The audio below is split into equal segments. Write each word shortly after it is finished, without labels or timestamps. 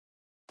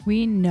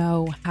We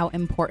know how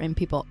important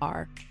people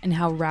are and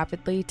how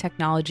rapidly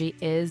technology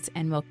is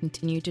and will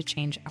continue to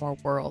change our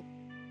world.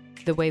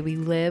 The way we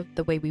live,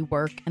 the way we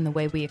work, and the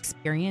way we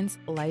experience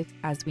life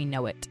as we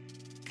know it.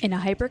 In a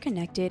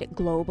hyper-connected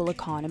global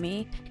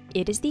economy,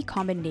 it is the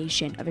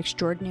combination of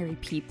extraordinary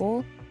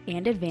people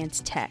and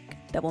advanced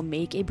tech that will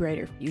make a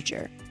brighter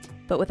future.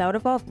 But without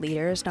evolved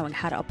leaders knowing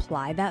how to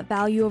apply that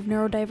value of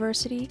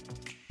neurodiversity,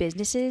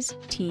 businesses,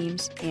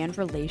 teams, and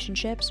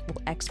relationships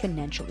will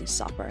exponentially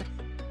suffer.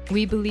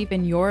 We believe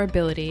in your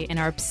ability and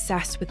are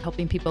obsessed with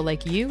helping people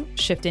like you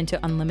shift into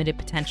unlimited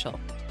potential.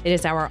 It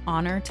is our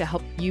honor to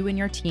help you and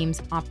your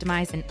teams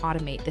optimize and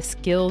automate the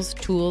skills,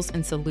 tools,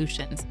 and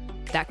solutions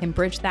that can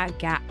bridge that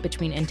gap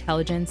between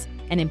intelligence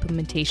and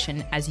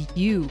implementation as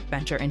you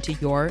venture into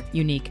your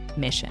unique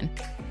mission.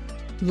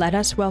 Let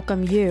us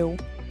welcome you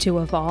to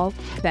Evolve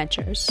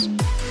Ventures.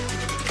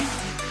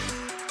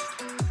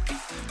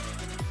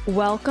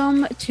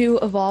 Welcome to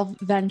Evolve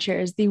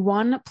Ventures, the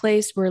one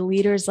place where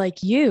leaders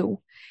like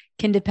you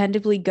can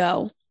dependably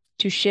go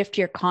to shift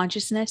your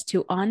consciousness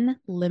to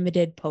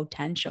unlimited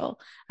potential.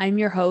 I'm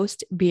your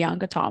host,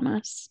 Bianca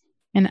Thomas.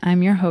 And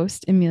I'm your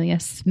host, Amelia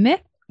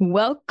Smith.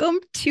 Welcome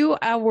to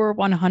our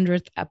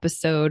 100th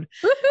episode.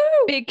 Woohoo!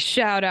 Big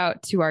shout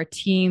out to our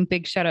team.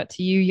 Big shout out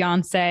to you,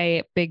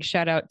 Yonsei. Big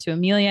shout out to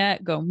Amelia.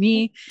 Go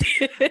me.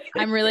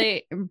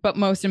 But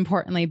most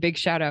importantly, big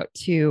shout out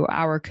to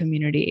our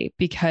community,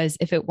 because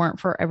if it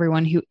weren't for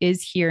everyone who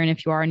is here, and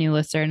if you are a new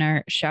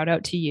listener, shout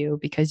out to you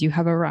because you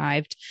have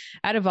arrived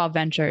at Evolve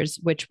Ventures,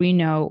 which we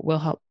know will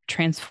help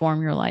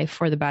transform your life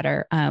for the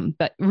better.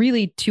 But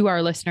really, to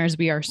our listeners,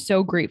 we are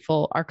so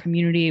grateful. Our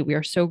community, we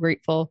are so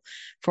grateful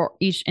for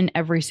each and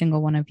every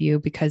single one of you,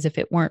 because if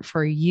it weren't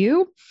for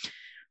you,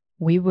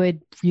 we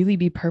would really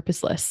be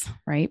purposeless,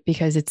 right?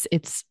 Because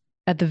it's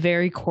at the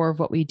very core of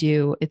what we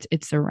do.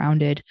 It's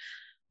surrounded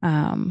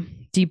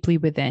deeply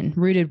within,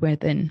 rooted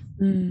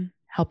within,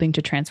 helping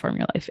to transform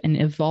your life and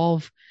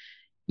evolve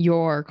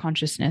your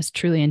consciousness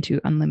truly into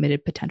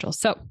unlimited potential.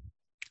 So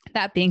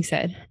that being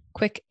said,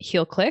 quick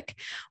heel click.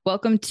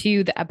 Welcome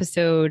to the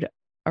episode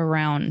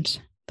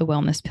around the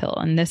wellness pill.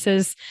 And this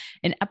is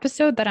an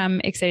episode that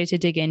I'm excited to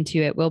dig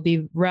into. It will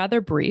be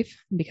rather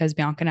brief because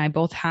Bianca and I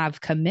both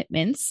have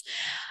commitments,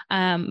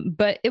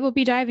 but it will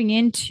be diving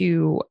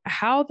into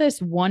how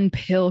this one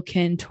pill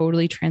can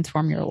totally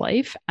transform your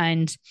life.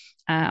 And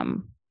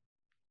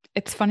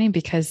it's funny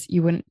because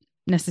you wouldn't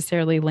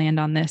necessarily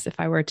land on this if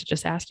I were to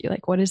just ask you,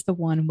 like, what is the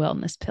one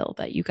wellness pill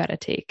that you got to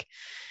take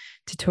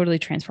to totally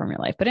transform your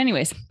life? But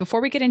anyways,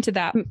 before we get into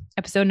that,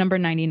 episode number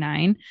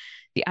 99,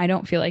 the I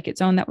don't feel like it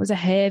zone, that was a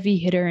heavy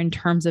hitter in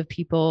terms of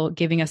people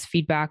giving us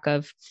feedback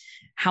of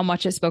how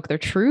much it spoke their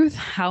truth,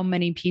 how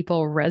many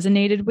people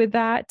resonated with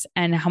that,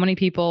 and how many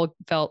people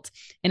felt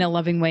in a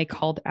loving way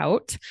called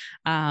out.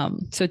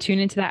 So tune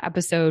into that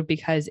episode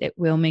because it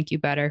will make you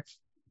better.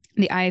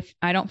 The I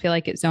don't feel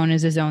like it zone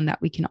is a zone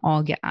that we can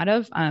all get out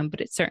of,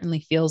 but it certainly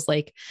feels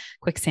like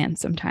quicksand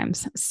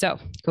sometimes. So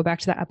go back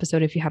to that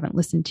episode if you haven't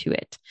listened to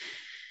it.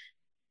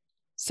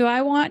 So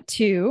I want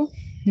to,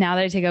 now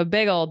that I take a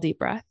big old deep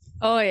breath.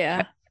 Oh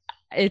yeah.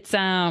 It's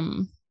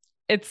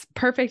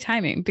perfect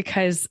timing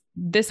because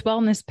this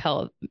wellness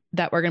pill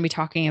that we're going to be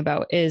talking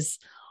about is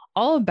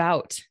all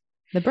about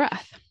the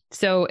breath.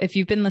 So if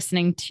you've been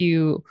listening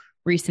to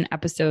recent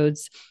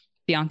episodes,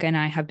 Bianca and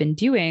I have been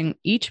doing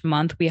each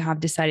month, we have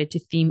decided to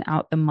theme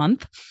out the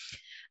month.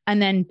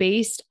 And then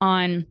based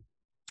on,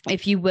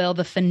 if you will,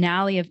 the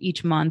finale of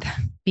each month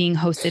being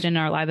hosted in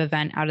our live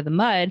event Out of the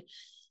Mud,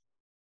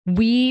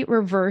 we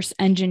reverse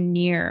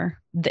engineer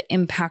the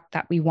impact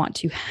that we want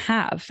to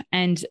have.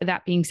 And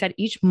that being said,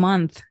 each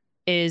month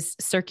is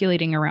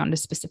circulating around a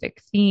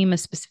specific theme, a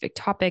specific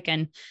topic.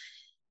 And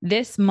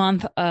this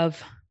month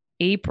of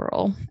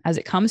April, as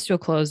it comes to a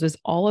close, was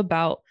all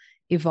about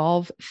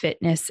evolve,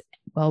 fitness,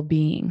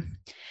 well-being.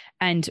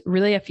 And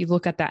really, if you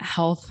look at that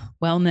health,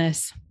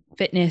 wellness,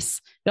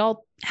 fitness, it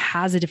all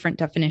has a different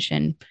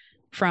definition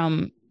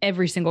from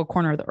every single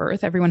corner of the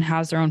earth. Everyone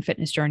has their own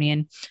fitness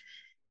journey.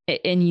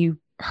 And you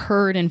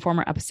heard in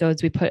former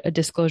episodes, we put a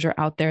disclosure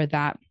out there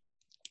that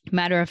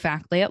matter of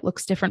factly, it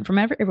looks different from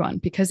everyone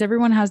because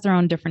everyone has their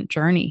own different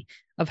journey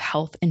of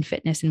health and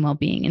fitness and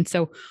well-being. And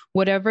so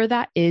whatever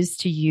that is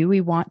to you,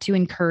 we want to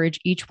encourage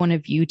each one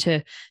of you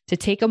to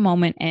take a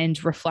moment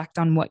and reflect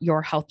on what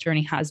your health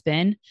journey has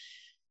been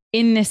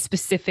in this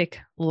specific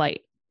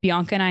light.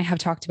 Bianca and I have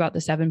talked about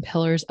the 7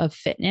 pillars of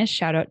fitness.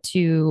 Shout out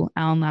to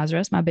Alan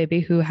Lazarus, my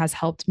baby, who has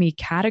helped me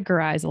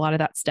categorize a lot of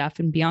that stuff.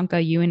 And Bianca,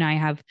 you and I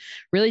have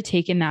really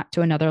taken that to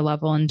another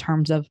level in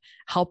terms of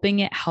helping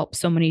it help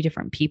so many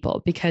different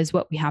people. Because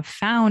what we have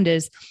found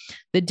is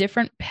the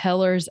different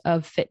pillars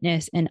of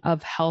fitness and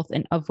of health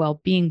and of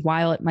well-being,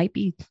 while it might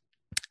be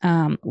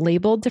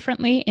labeled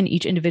differently in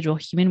each individual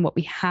human, what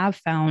we have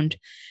found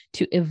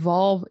to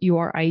evolve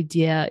your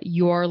idea,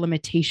 your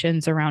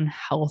limitations around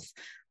health,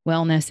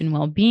 wellness, and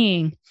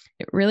well-being,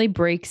 it really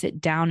breaks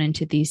it down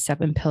into these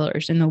 7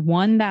 pillars. And the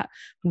one that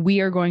we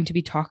are going to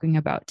be talking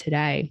about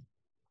today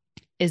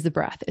is the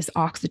breath, is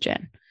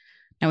oxygen.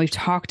 Now we've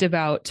talked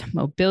about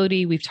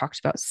mobility. We've talked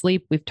about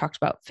sleep. We've talked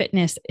about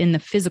fitness in the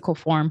physical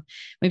form.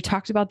 We've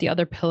talked about the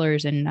other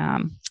pillars,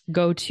 and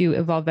go to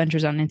Evolve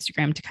Ventures on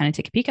Instagram to kind of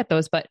take a peek at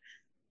those. But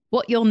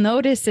what you'll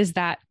notice is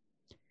that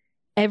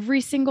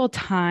every single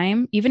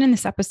time, even in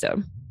this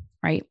episode,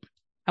 right?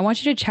 I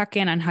want you to check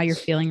in on how you're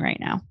feeling right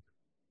now.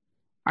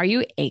 Are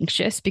you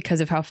anxious because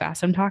of how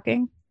fast I'm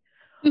talking?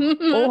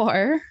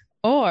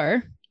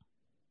 or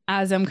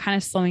as I'm kind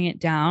of slowing it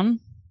down,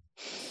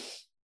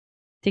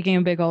 taking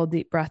a big old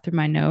deep breath through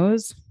my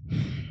nose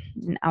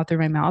and out through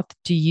my mouth,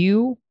 do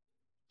you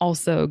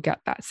also get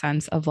that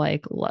sense of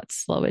like, let's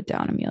slow it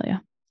down,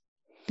 Amelia?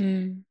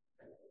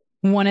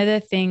 One of the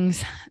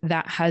things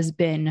that has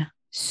been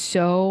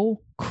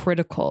so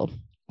critical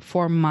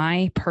for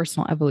my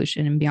personal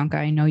evolution, and Bianca,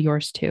 I know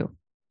yours too,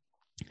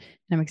 and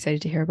I'm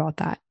excited to hear about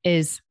that,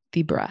 is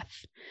the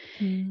breath.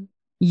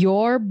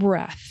 Your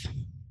breath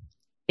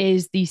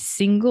is the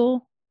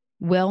single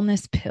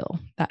wellness pill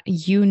that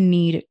you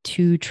need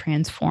to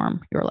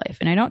transform your life.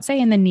 And I don't say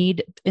in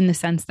the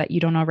sense that you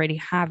don't already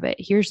have it.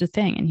 Here's the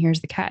thing, and here's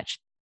the catch.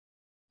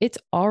 It's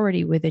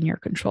already within your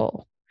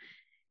control.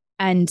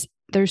 And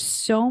there's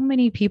so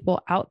many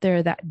people out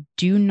there that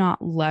do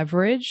not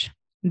leverage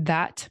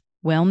that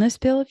wellness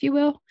pill, if you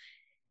will,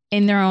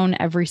 in their own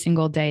every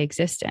single day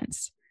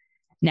existence.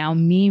 Now,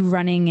 me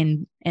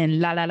running and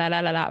la la la la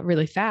la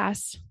really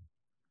fast,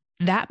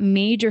 that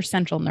made your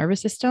central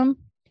nervous system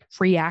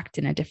react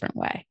in a different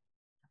way.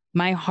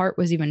 My heart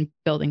was even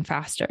building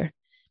faster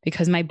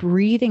because my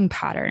breathing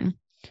pattern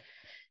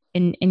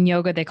in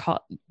yoga, they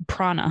call it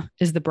prana,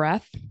 is the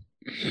breath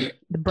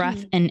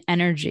and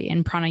energy,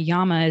 and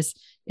pranayama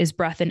is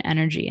breath and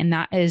energy. And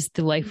that is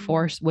the life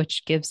force,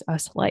 which gives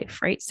us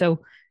life, right?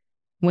 So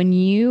when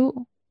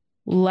you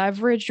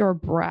leverage your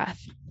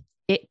breath,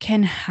 it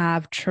can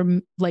have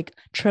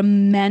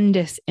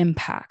tremendous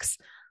impacts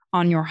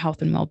on your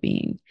health and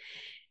well-being.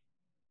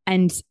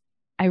 And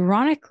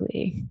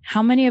ironically,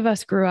 how many of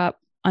us grew up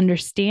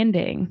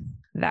understanding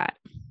that,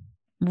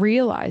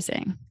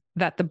 realizing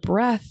that the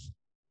breath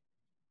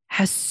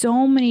has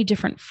so many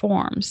different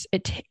forms.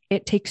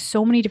 It takes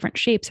so many different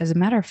shapes. As a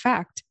matter of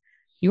fact,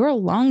 your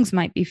lungs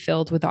might be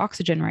filled with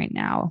oxygen right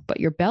now, but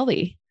your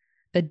belly,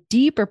 the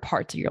deeper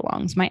parts of your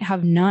lungs, might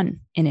have none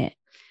in it.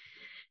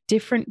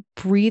 Different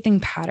breathing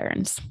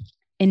patterns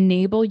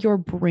enable your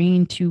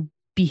brain to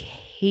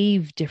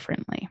behave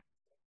differently.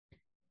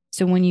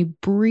 So when you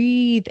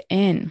breathe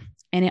in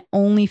and it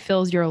only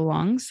fills your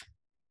lungs,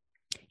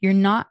 you're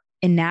not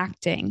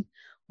enacting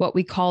what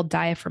we call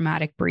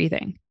diaphragmatic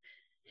breathing.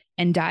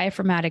 And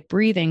diaphragmatic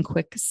breathing,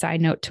 quick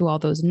side note to all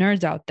those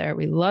nerds out there,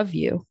 we love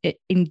you. It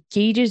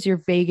engages your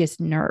vagus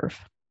nerve.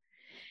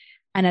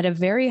 And at a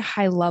very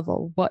high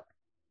level, what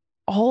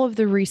all of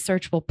the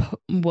research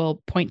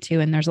will point to,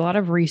 and there's a lot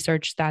of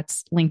research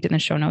that's linked in the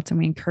show notes, and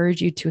we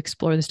encourage you to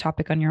explore this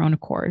topic on your own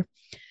accord.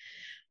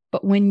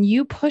 But when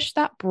you push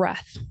that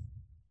breath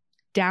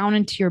down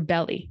into your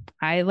belly,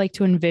 I like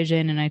to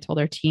envision, and I told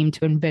our team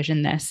to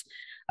envision this,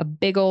 a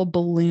big old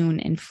balloon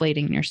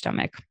inflating in your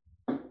stomach.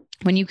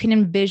 When you can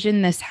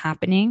envision this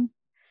happening,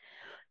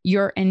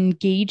 you're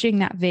engaging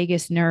that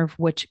vagus nerve,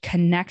 which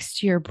connects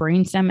to your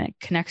brainstem. It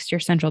connects to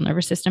your central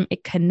nervous system.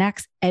 It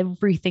connects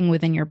everything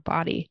within your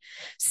body,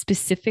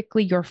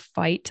 specifically your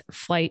fight,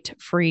 flight,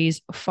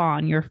 freeze,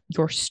 fawn, your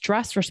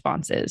stress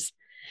responses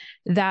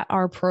that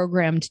are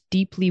programmed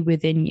deeply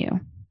within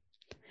you.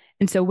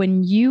 And so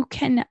when you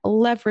can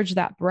leverage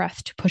that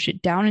breath to push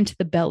it down into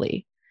the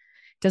belly,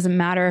 doesn't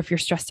matter if you're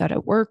stressed out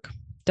at work,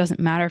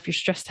 doesn't matter if you're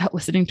stressed out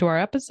listening to our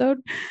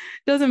episode,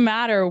 doesn't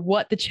matter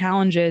what the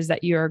challenge is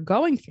that you're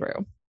going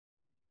through,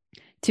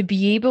 to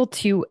be able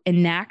to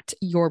enact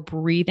your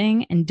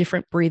breathing and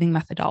different breathing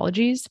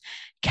methodologies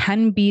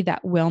can be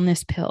that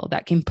wellness pill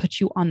that can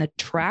put you on the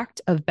track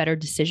of better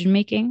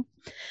decision-making,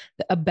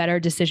 a better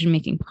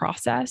decision-making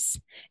process,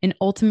 and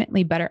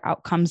ultimately better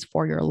outcomes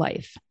for your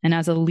life. And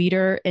as a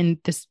leader in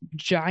this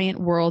giant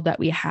world that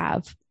we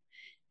have,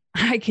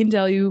 I can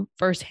tell you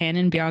firsthand,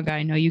 and Bianca,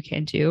 I know you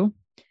can too,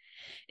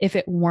 if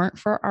it weren't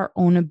for our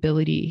own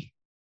ability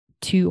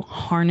to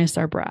harness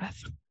our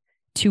breath,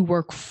 to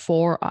work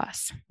for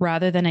us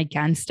rather than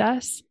against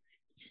us,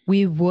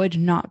 we would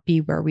not be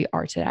where we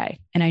are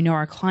today. And I know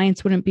our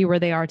clients wouldn't be where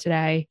they are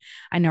today.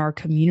 I know our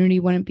community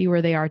wouldn't be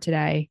where they are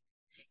today.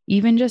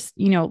 Even just,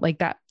 like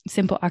that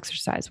simple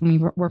exercise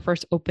when we were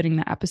first opening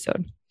the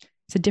episode,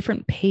 it's a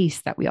different pace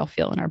that we all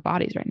feel in our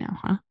bodies right now,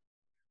 huh?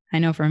 I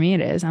know for me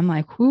it is. I'm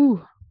like,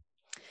 whoo,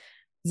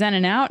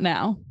 zenning out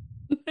now.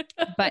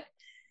 But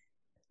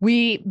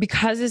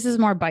because this is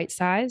more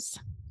bite-sized,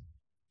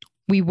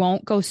 we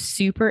won't go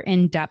super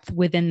in depth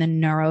within the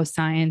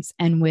neuroscience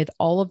and with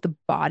all of the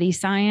body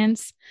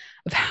science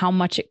of how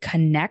much it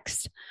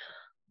connects.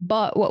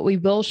 But what we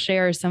will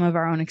share is some of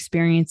our own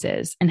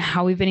experiences and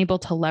how we've been able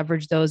to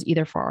leverage those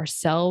either for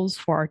ourselves,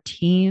 for our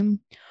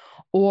team,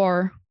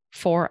 or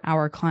for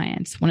our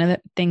clients. One of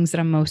the things that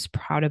I'm most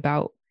proud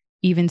about,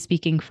 even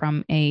speaking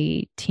from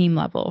a team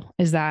level,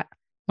 is that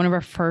one of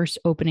our first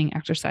opening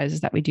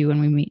exercises that we do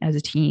when we meet as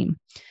a team,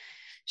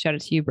 shout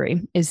out to you,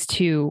 Brie, is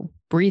to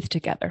breathe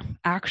together,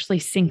 actually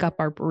sync up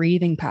our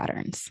breathing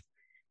patterns,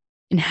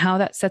 and how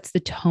that sets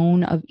the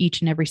tone of each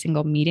and every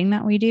single meeting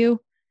that we do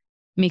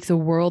makes a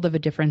world of a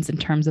difference in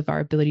terms of our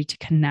ability to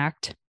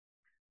connect,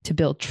 to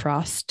build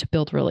trust, to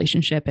build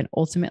relationship, and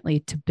ultimately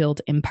to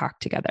build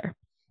impact together.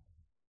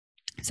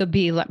 So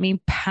B, let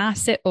me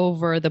pass it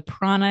over, the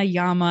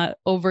pranayama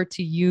over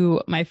to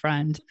you, my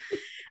friend,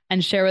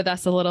 and share with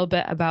us a little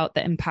bit about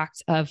the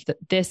impact of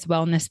this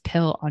wellness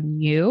pill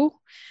on you,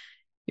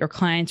 your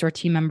clients or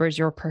team members,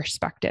 your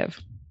perspective.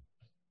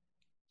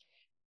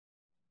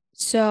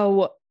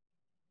 So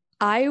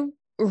I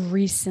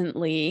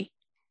recently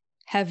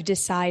have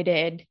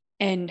decided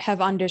and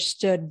have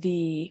understood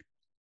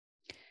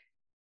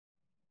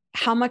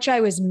how much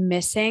I was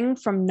missing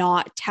from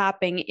not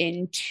tapping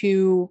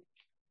into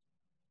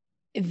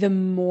the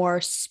more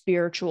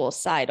spiritual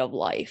side of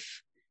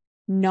life,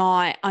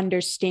 not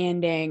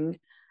understanding,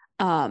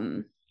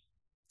 what's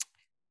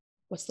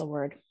the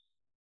word?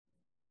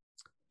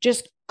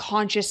 Just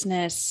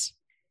consciousness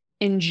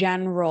in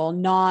general,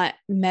 not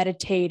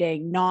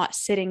meditating, not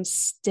sitting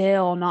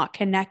still, not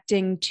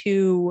connecting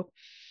to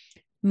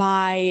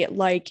my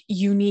like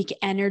unique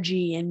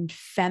energy and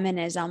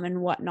feminism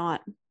and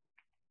whatnot.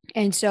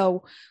 And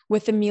so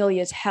with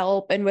Amelia's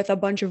help and with a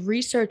bunch of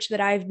research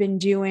that I've been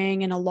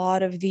doing and a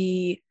lot of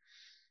the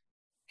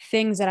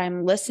things that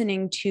I'm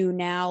listening to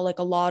now, like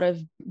a lot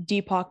of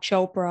Deepak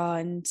Chopra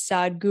and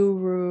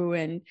Sadhguru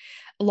and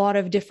a lot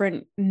of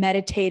different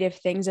meditative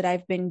things that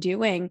I've been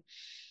doing,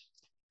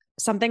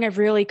 something I've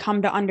really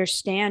come to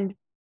understand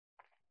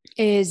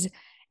is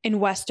in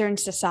Western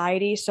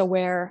society, so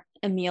where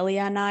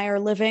Amelia and I are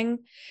living,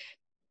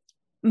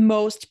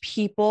 most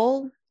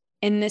people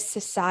in this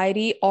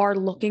society are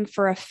looking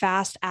for a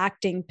fast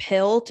acting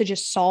pill to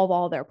just solve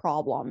all their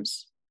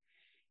problems.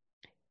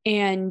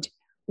 And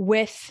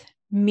with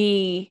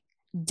me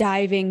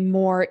diving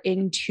more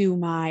into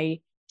my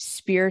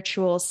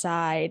spiritual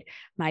side,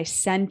 my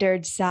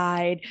centered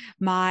side,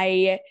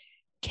 my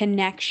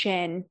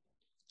connection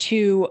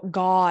to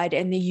God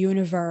and the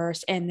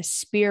universe and the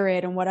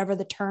spirit and whatever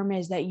the term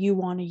is that you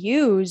want to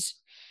use,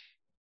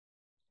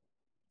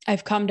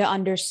 I've come to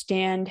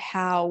understand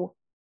how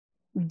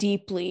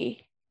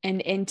deeply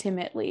and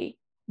intimately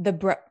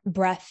the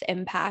breath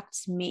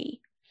impacts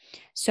me.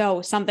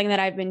 So something that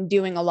I've been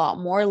doing a lot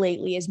more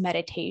lately is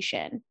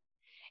meditation.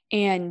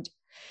 And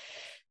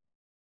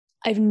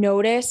I've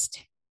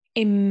noticed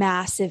a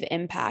massive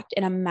impact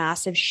and a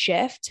massive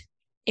shift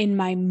in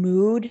my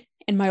mood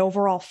and my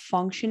overall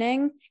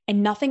functioning.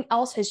 And nothing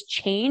else has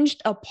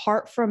changed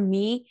apart from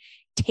me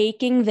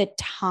taking the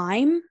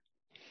time,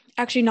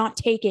 actually not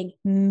taking,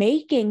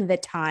 making the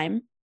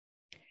time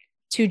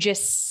to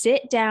just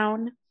sit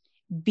down,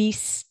 be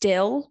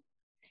still,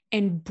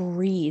 and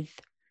breathe.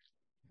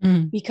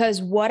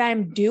 Because what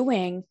I'm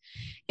doing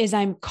is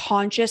I'm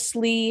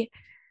consciously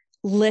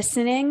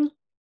listening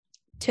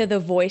to the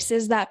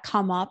voices that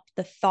come up,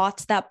 the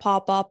thoughts that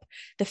pop up,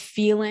 the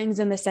feelings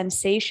and the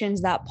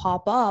sensations that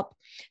pop up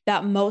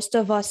that most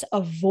of us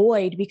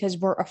avoid because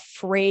we're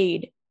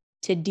afraid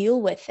to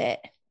deal with it.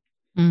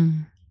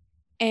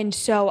 And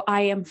so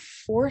I am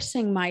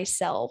forcing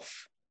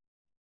myself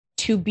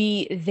to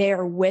be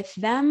there with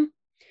them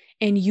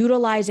and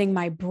utilizing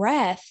my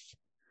breath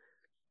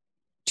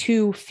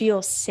to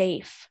feel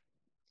safe,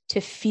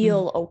 to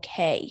feel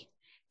okay,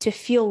 to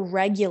feel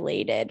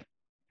regulated.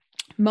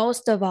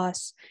 Most of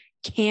us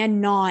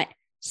cannot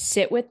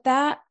sit with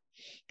that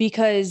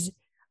because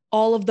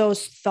all of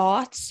those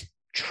thoughts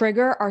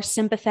trigger our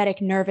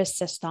sympathetic nervous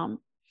system.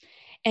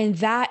 And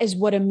that is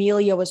what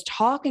Amelia was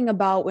talking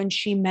about when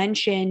she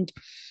mentioned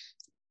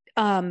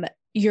all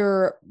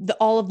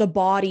of the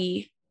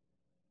body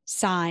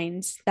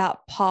signs that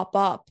pop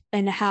up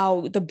and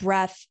how the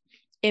breath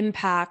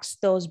impacts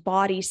those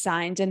body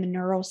signs and the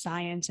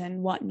neuroscience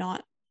and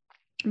whatnot.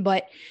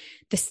 But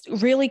this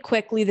really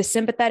quickly, the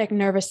sympathetic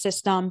nervous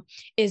system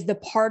is the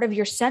part of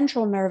your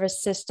central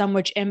nervous system,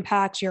 which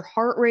impacts your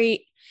heart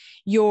rate,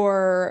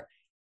 your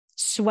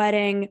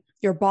sweating,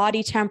 your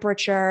body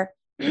temperature,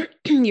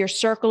 your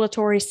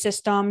circulatory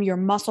system, your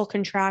muscle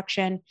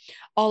contraction,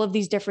 all of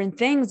these different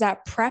things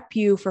that prep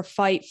you for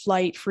fight,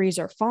 flight, freeze,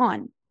 or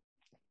fawn.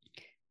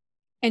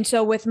 And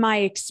so with my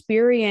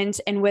experience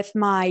and with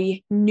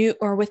my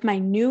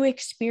new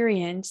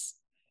experience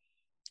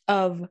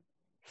of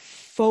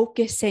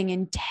focusing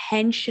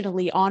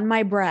intentionally on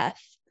my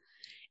breath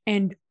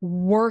and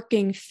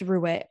working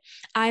through it,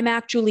 I'm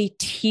actually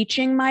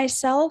teaching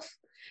myself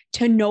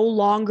to no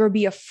longer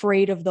be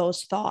afraid of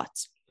those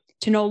thoughts,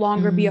 to no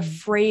longer be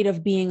afraid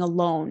of being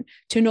alone,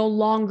 to no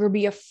longer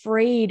be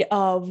afraid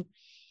of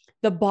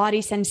the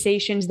body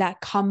sensations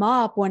that come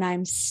up when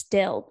I'm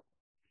still.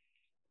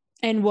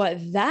 And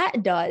what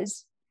that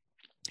does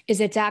is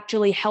it's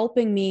actually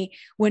helping me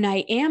when I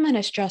am in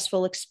a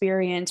stressful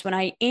experience, when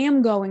I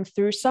am going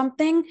through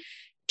something,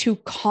 to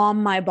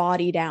calm my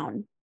body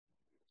down,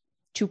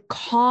 to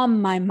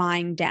calm my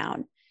mind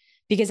down,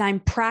 because I'm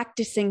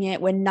practicing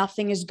it when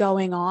nothing is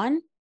going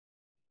on.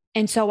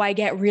 And so I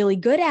get really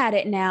good at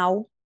it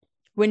now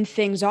when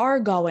things are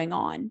going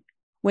on,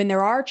 when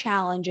there are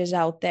challenges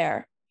out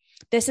there.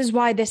 This is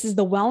why this is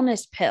the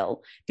wellness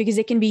pill, because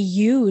it can be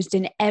used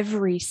in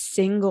every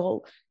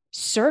single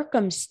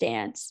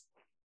circumstance.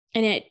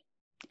 And it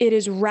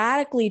is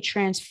radically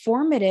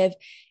transformative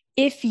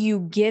if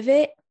you give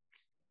it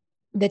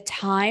the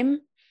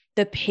time,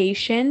 the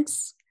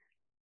patience,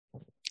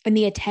 and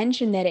the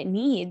attention that it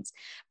needs.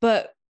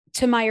 But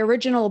to my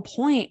original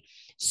point,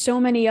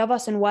 so many of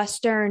us in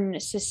Western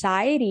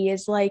society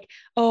is like,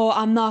 oh,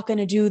 I'm not going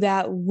to do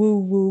that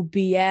woo-woo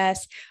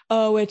BS.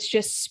 Oh, it's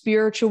just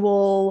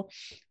spiritual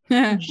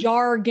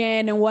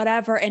jargon and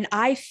whatever. And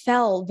I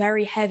fell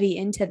very heavy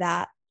into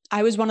that.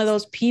 I was one of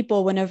those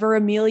people, whenever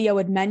Amelia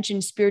would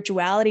mention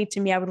spirituality to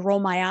me, I would roll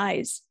my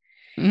eyes.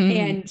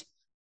 And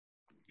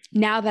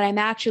now that I'm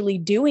actually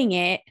doing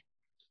it,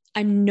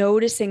 I'm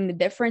noticing the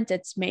difference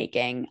it's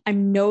making.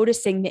 I'm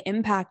noticing the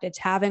impact it's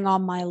having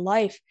on my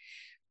life.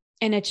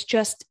 And it's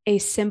just a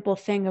simple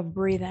thing of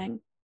breathing.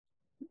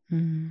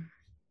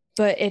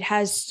 But it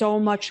has so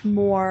much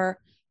more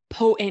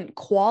potent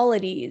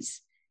qualities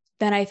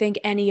than I think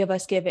any of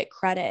us give it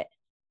credit.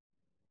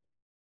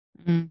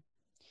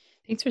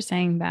 Thanks for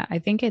saying that. I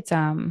think it's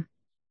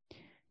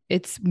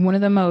one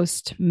of the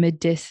most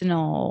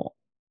medicinal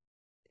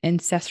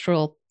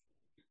ancestral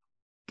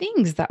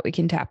things that we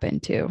can tap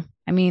into.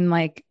 I mean,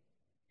 like,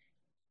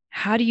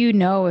 how do you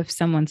know if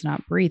someone's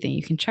not breathing?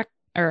 You can check.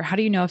 Or how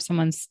do you know if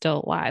someone's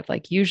still alive?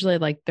 Like usually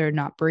like they're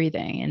not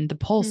breathing, and the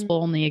pulse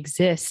will only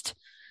exist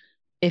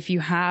if you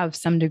have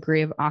some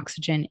degree of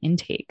oxygen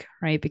intake,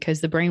 right?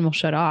 Because the brain will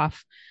shut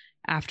off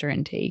after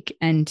intake.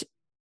 And,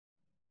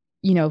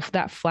 you know,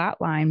 that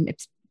flat line,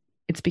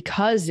 it's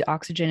because the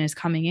oxygen is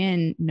coming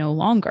in no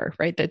longer,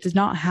 right? That is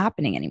not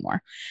happening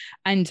anymore.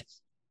 And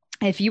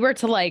if you were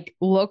to like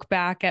look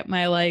back at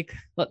my, like,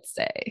 let's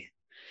say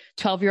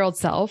 12-year-old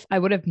self, I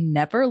would have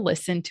never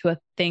listened to a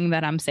thing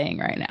that I'm saying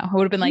right now. I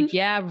would have been like,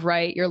 yeah,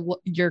 right.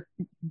 You're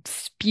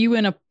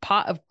spewing a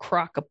pot of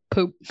crock of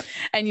poop.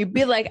 And you'd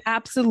be like,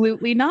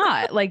 absolutely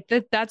not. Like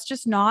that's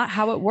just not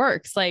how it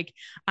works. Like,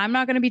 I'm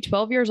not going to be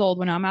 12 years old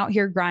when I'm out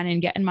here grinding,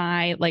 getting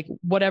my, like,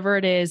 whatever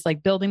it is,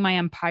 like building my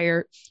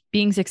empire,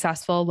 being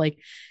successful. Like,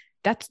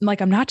 that's like,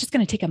 I'm not just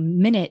going to take a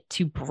minute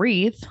to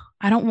breathe.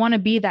 I don't want to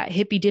be that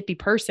hippy dippy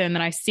person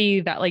that I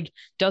see that like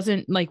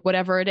doesn't, like,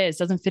 whatever it is,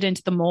 doesn't fit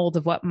into the mold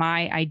of what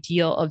my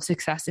ideal of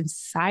success in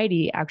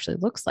society actually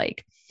looks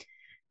like.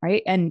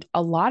 Right. And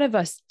a lot of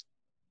us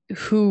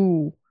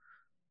who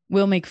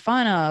will make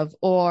fun of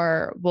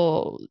or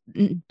will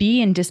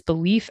be in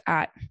disbelief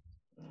at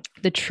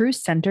the true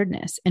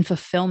centeredness and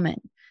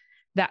fulfillment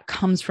that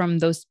comes from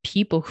those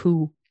people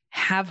who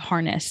have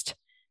harnessed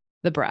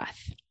the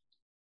breath.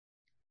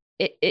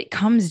 It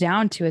comes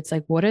down to, it's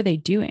like, what are they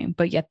doing?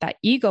 But yet that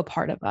ego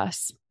part of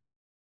us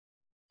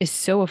is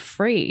so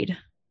afraid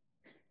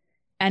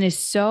and is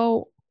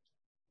so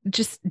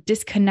just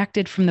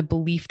disconnected from the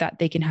belief that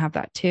they can have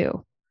that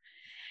too.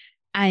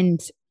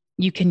 And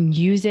you can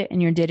use it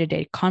in your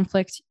day-to-day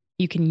conflict.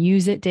 You can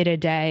use it day to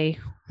day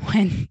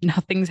when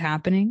nothing's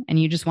happening and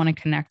you just want to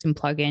connect and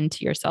plug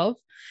into yourself.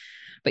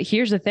 But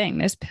here's the thing,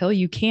 this pill,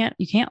 you can't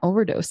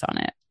overdose on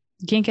it.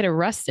 You can't get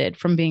arrested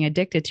from being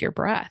addicted to your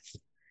breath.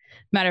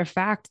 Matter of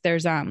fact,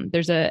 there's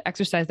a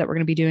exercise that we're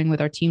going to be doing with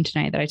our team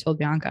tonight that I told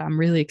Bianca I'm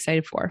really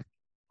excited for,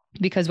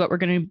 because what we're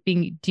going to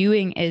be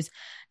doing is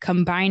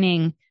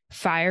combining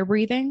fire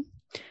breathing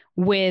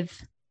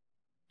with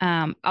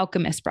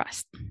alchemist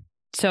breath.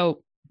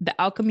 So the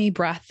alchemy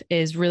breath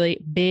is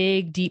really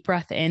big, deep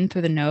breath in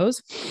through the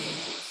nose,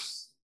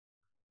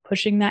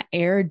 pushing that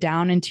air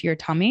down into your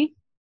tummy,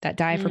 that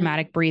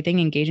diaphragmatic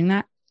breathing, engaging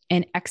that,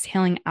 and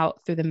exhaling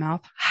out through the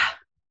mouth.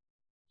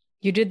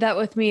 You did that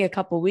with me a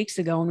couple of weeks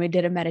ago when we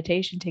did a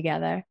meditation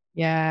together.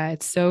 Yeah,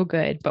 it's so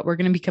good. But we're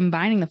going to be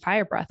combining the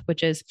fire breath,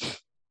 which is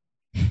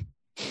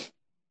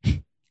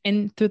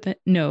in through the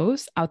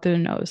nose, out through the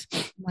nose.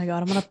 Oh my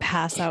God, I'm going to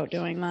pass out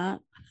doing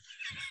that.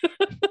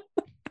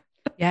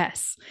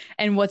 Yes.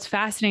 And what's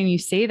fascinating you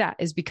say that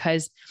is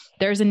because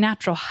there's a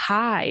natural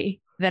high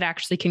that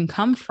actually can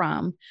come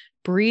from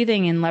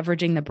breathing and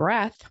leveraging the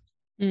breath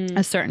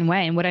a certain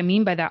way. And what I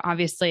mean by that,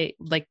 obviously,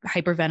 like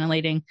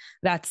hyperventilating,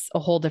 that's a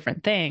whole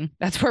different thing.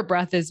 That's where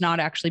breath is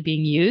not actually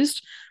being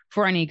used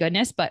for any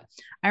goodness. But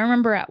I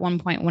remember at one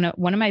point when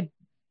one of my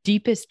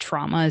deepest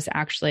traumas,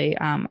 actually,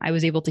 I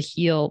was able to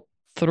heal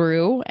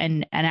through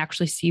and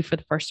actually see for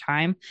the first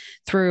time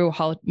through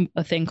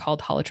a thing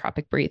called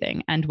holotropic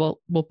breathing. And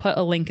we'll put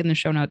a link in the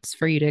show notes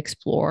for you to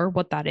explore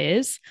what that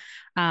is.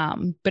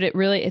 But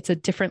it's a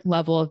different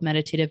level of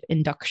meditative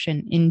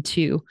induction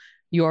into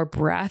your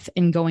breath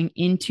and going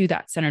into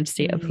that centered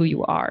state of who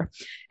you are.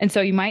 And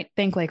so you might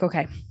think like,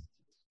 okay,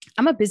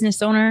 I'm a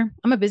business owner,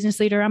 I'm a business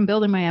leader, I'm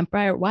building my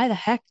empire. Why the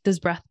heck does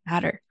breath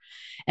matter?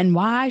 And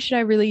why should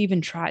I really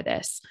even try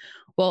this?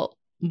 Well,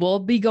 we'll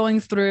be going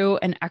through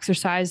an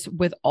exercise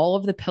with all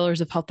of the pillars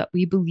of health that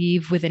we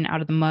believe within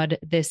Out of the Mud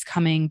this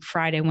coming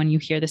Friday. When you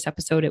hear this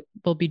episode, it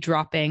will be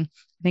dropping.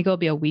 I think it'll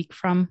be a week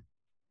from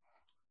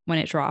when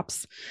it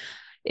drops.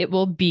 It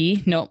will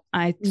be, nope,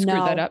 I screwed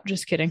that up.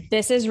 Just kidding.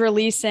 This is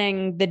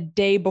releasing the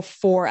day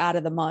before Out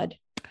of the Mud.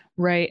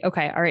 Right.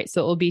 Okay. All right.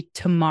 So it will be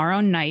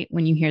tomorrow night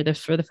when you hear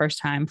this for the first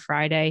time,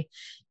 Friday,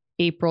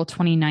 April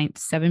 29th,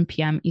 7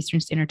 p.m. Eastern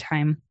Standard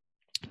Time.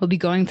 We'll be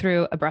going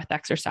through a breath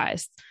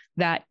exercise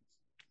that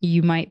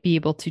you might be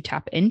able to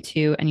tap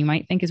into and you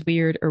might think is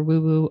weird or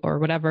woo-woo or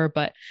whatever,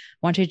 but I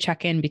want you to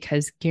check in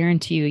because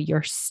guarantee you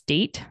your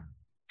state,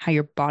 how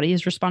your body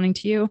is responding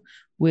to you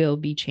will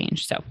be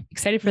changed. So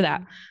excited for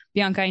that.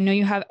 Bianca, I know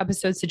you have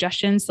episode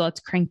suggestions, so let's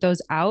crank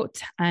those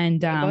out and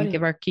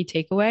give our key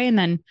takeaway and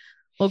then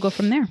we'll go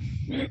from there.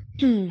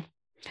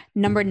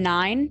 Number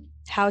 9,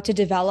 how to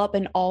develop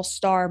an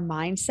all-star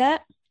mindset.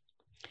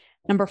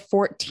 Number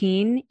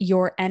 14,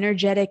 your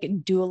energetic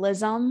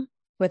dualism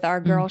with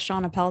our girl,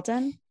 Shauna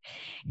Pelton.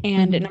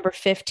 And number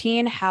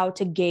 15, how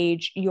to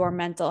gauge your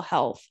mental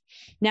health.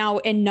 Now,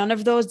 in none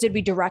of those did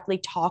we directly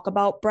talk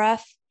about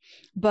breath,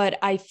 but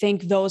I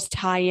think those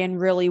tie in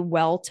really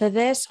well to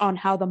this on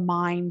how the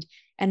mind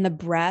and the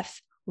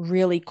breath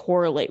really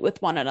correlate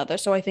with one another.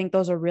 So I think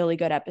those are really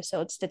good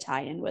episodes to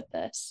tie in with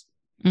this.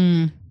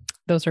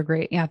 Those are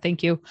great. Yeah.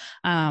 Thank you.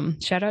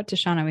 Shout out to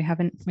Shauna.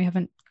 We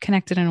haven't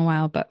connected in a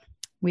while, but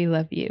we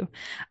love you.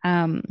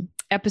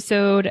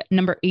 Episode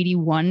number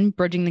 81,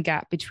 Bridging the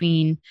Gap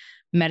Between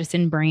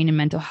Medicine, Brain, and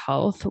Mental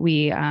Health.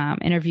 We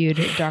interviewed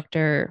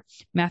Dr.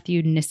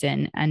 Matthew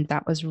Nissen, and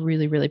that was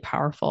really, really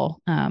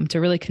powerful to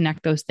really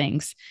connect those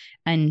things.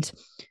 And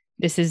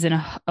this is in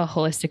a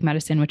holistic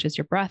medicine, which is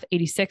your breath.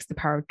 86, the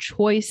power of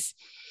choice,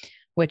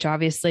 which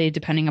obviously,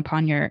 depending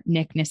upon your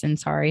Nick Nissen,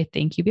 sorry,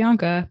 thank you,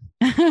 Bianca.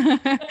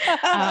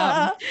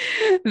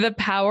 The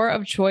power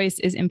of choice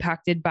is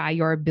impacted by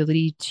your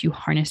ability to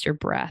harness your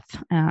breath.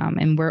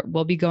 And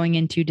we'll be going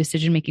into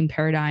decision-making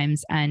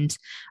paradigms and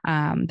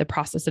the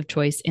process of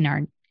choice in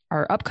our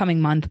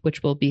upcoming month,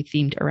 which will be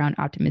themed around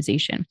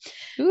optimization.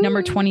 Ooh.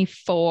 Number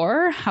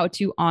 24, how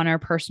to honor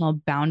personal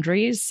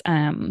boundaries.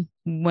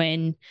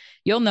 When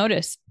you'll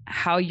notice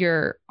how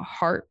your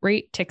heart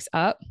rate ticks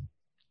up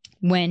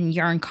when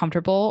you're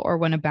uncomfortable or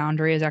when a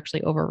boundary is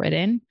actually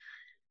overridden,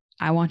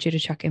 I want you to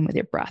check in with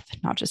your breath,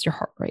 not just your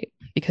heart rate,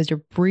 because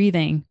your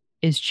breathing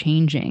is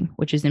changing,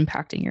 which is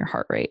impacting your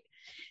heart rate.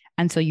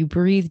 And so you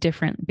breathe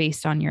different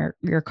based on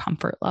your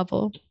comfort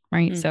level,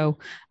 right? So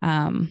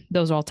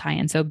those all tie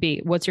in. So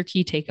B, what's your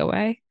key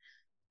takeaway?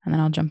 And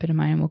then I'll jump into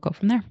mine and we'll go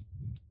from there.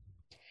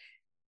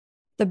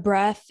 The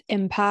breath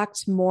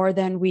impacts more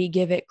than we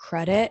give it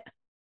credit.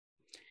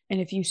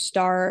 And if you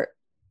start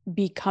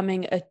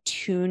becoming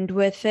attuned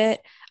with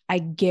it, I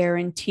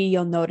guarantee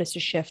you'll notice a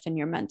shift in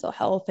your mental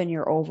health and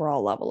your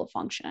overall level of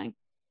functioning.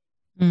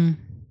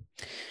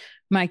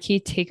 My key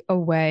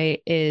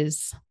takeaway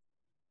is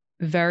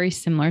very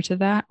similar to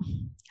that.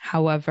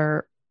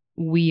 However,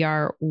 we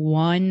are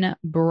one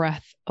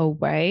breath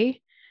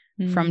away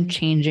from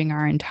changing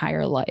our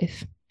entire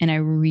life. And I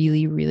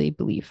really, really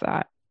believe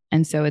that.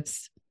 And so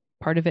it's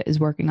part of it is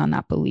working on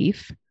that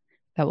belief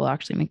that will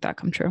actually make that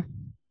come true.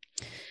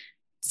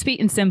 Sweet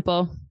and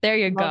simple. There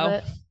you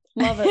go.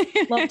 Love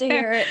it. Love to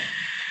hear it.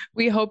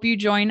 We hope you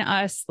join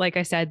us, like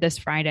I said, this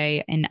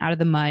Friday in Out of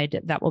the Mud.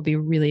 That will be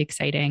really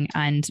exciting.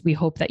 And we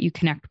hope that you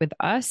connect with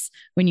us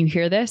when you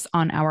hear this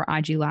on our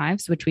IG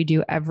Lives, which we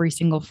do every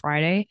single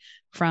Friday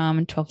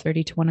from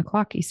 12:30 to 1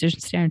 o'clock Eastern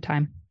Standard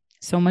Time.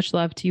 So much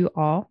love to you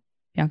all.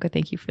 Bianca,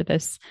 thank you for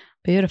this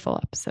beautiful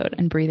episode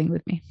and breathing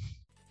with me.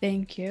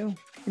 Thank you.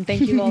 And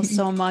thank you all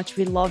so much.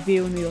 We love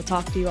you and we will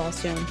talk to you all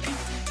soon.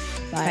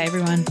 Bye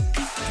everyone.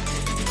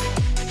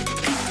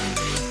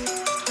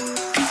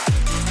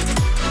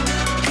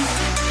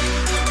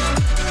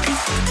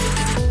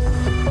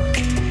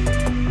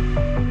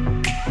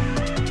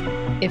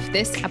 If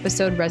this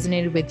episode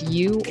resonated with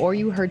you or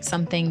you heard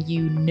something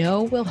you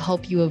know will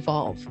help you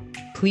evolve,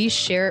 please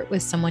share it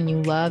with someone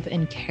you love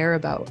and care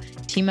about,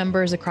 team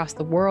members across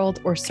the world,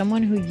 or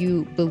someone who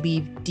you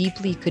believe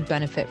deeply could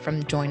benefit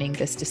from joining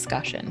this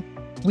discussion.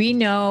 We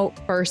know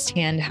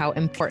firsthand how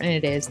important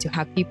it is to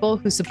have people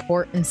who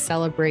support and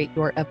celebrate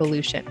your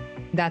evolution.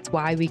 That's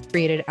why we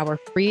created our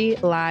free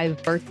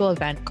live virtual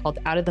event called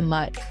Out of the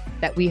Mud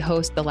that we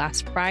host the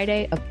last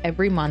Friday of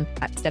every month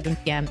at 7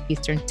 p.m.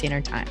 Eastern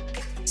Standard Time.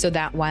 So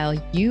that while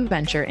you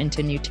venture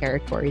into new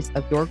territories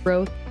of your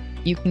growth,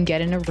 you can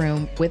get in a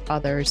room with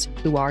others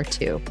who are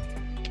too.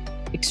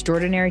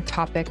 Extraordinary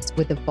topics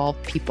with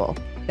evolved people.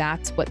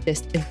 That's what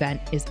this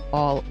event is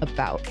all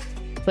about.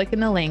 Click in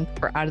the link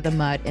for Out of the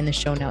Mud in the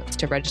show notes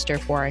to register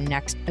for our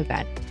next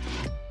event.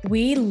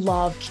 We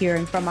love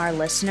hearing from our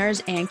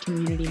listeners and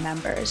community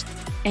members.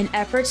 In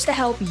efforts to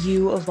help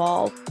you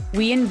evolve,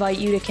 we invite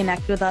you to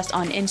connect with us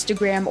on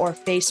Instagram or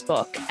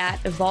Facebook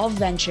at Evolve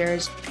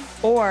Ventures,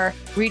 or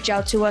reach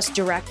out to us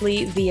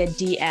directly via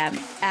DM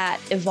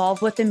at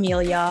Evolve with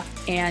Amelia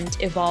and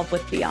Evolve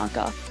with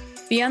Bianca.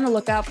 Be on the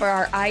lookout for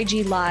our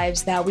IG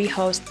Lives that we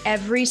host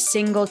every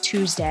single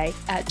Tuesday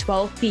at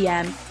 12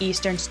 p.m.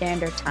 Eastern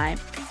Standard Time.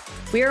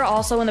 We are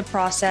also in the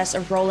process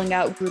of rolling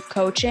out group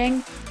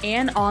coaching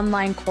and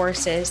online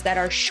courses that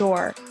are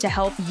sure to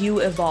help you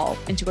evolve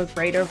into a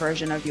greater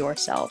version of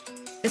yourself.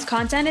 This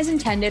content is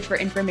intended for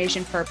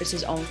information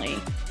purposes only.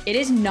 It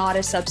is not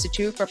a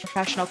substitute for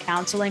professional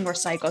counseling or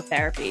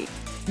psychotherapy,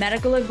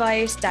 medical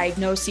advice,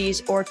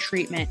 diagnoses, or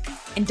treatment,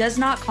 and does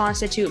not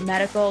constitute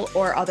medical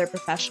or other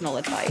professional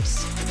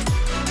advice.